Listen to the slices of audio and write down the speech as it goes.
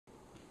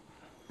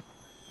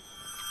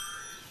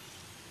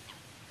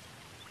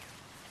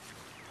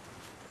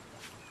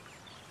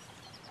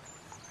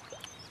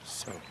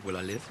So, will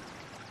I live?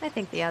 I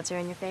think the odds are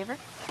in your favor.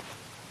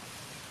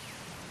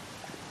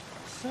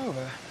 So,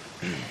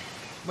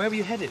 where were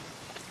you headed?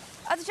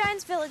 The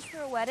Giant's Village for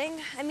a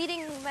wedding. I'm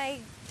meeting my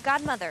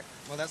godmother.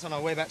 Well, that's on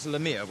our way back to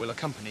Lamir. We'll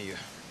accompany you.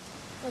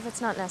 Well, that's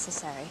not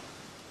necessary.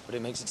 But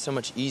it makes it so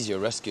much easier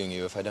rescuing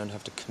you if I don't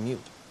have to commute.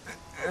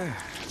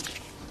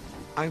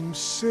 I'm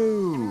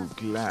so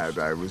glad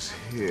I was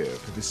here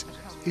for this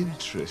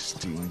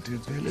interesting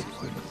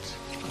development.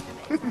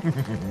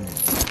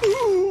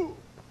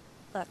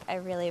 Look, I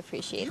really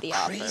appreciate the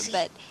Crazy? offer,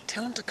 but...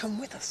 Tell him to come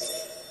with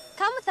us.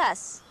 Come with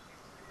us.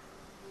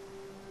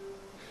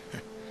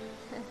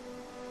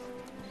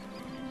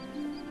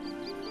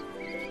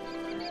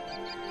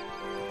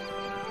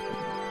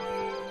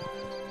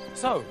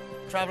 So,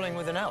 traveling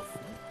with an elf?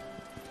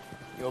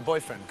 Your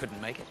boyfriend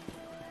couldn't make it?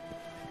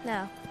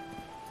 No.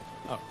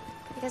 Oh.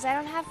 Because I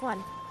don't have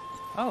one.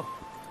 Oh.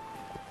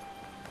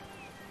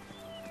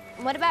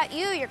 What about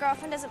you? Your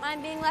girlfriend doesn't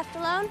mind being left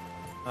alone?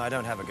 I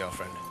don't have a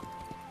girlfriend.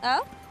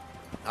 Oh?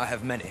 I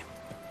have many.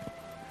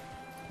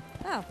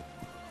 Oh.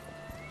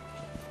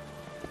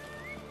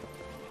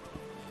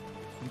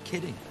 I'm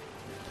kidding.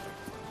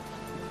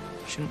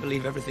 You shouldn't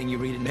believe everything you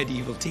read in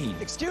medieval teen.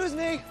 Excuse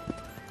me!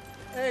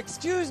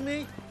 Excuse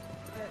me!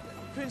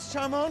 Prince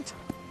Charmant,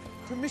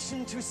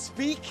 permission to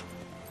speak?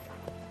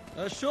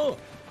 Sure.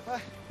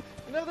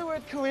 You know the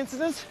word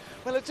coincidence?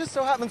 Well, it just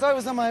so happens I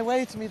was on my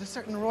way to meet a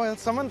certain royal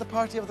summon, the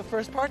party of the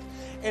first part,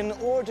 in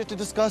order to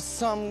discuss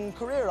some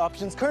career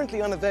options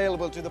currently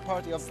unavailable to the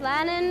party of...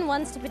 Slannon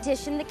wants to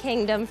petition the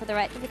kingdom for the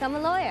right to become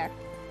a lawyer.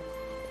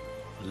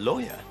 A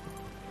lawyer?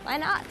 Why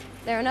not?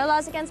 There are no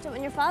laws against it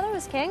when your father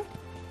was king.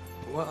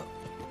 Well,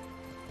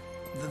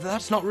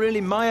 that's not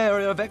really my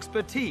area of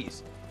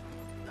expertise.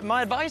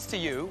 My advice to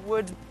you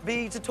would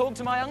be to talk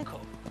to my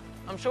uncle.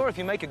 I'm sure if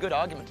you make a good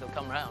argument, he'll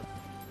come round.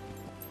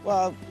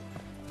 Well,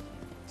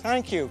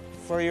 thank you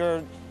for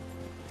your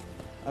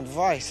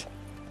advice.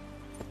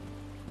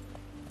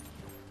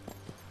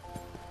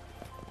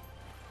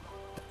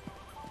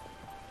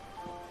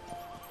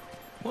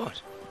 What?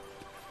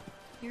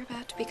 You're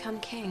about to become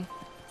king.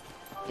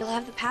 You'll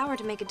have the power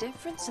to make a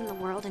difference in the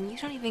world, and you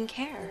don't even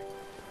care.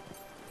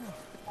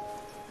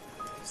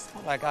 It's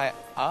not like I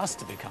asked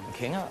to become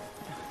king. I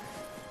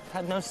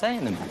had no say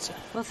in the matter.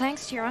 Well,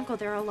 thanks to your uncle,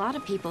 there are a lot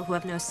of people who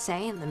have no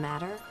say in the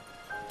matter.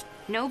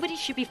 Nobody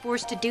should be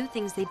forced to do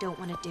things they don't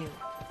want to do.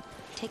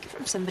 Take it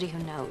from somebody who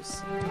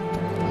knows.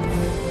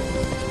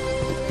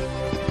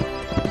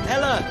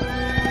 Ella!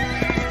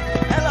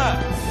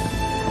 Ella!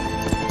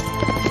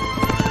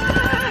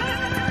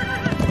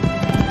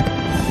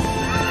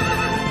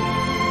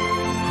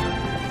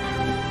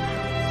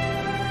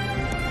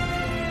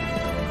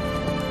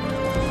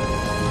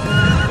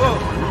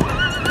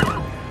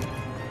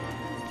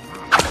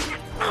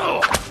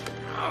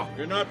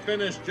 You're not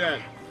finished yet.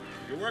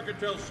 You work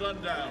until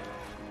sundown.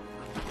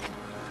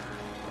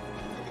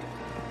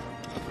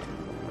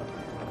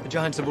 The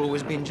Giants have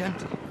always been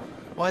gentle.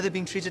 Why are they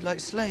being treated like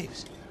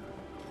slaves?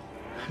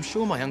 I'm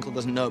sure my uncle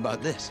doesn't know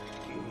about this.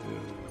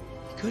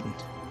 He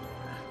couldn't.